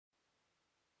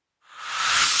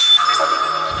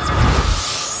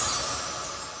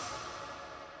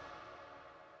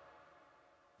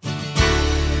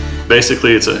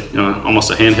Basically, it's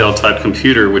almost a handheld type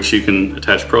computer which you can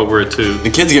attach probe to. The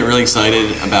kids get really excited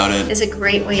about it. It's a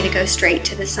great way to go straight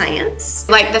to the science.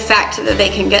 Like the fact that they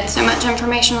can get so much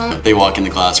information on it. They walk in the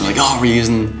class and we're like, oh, we're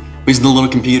using the little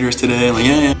computers today. I'm like,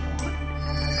 yeah.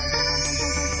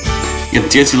 You get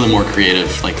to be a little more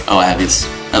creative. Like, oh, I have this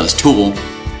tool.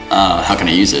 How can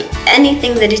I use it?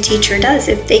 Anything that a teacher does,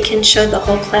 if they can show the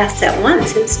whole class at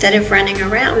once instead of running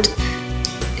around,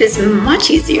 is much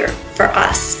easier for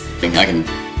us. I can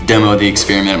demo the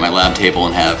experiment at my lab table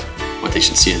and have what they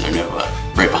should see in their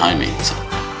NOVA right behind me. So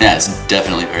yeah, it's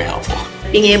definitely very helpful.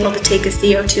 Being able to take a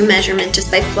CO2 measurement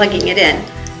just by plugging it in,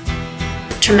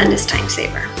 tremendous time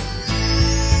saver.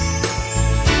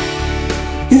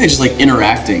 They're just like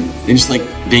interacting. They just like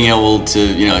being able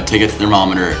to, take a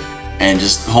thermometer and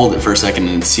just hold it for a second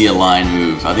and see a line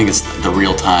move. I think it's the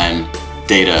real-time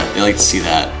data. They like to see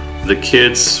that. The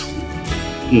kids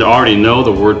already know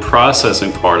the word processing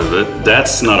part of it.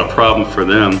 That's not a problem for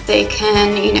them. They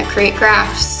can, create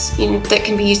graphs, that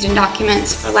can be used in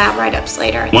documents for lab write-ups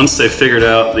later. Once they figured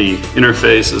out the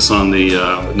interfaces on the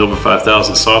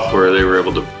NOVA5000 software, they were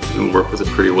able to work with it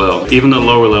pretty well. Even the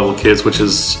lower level kids, which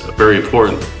is very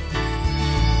important.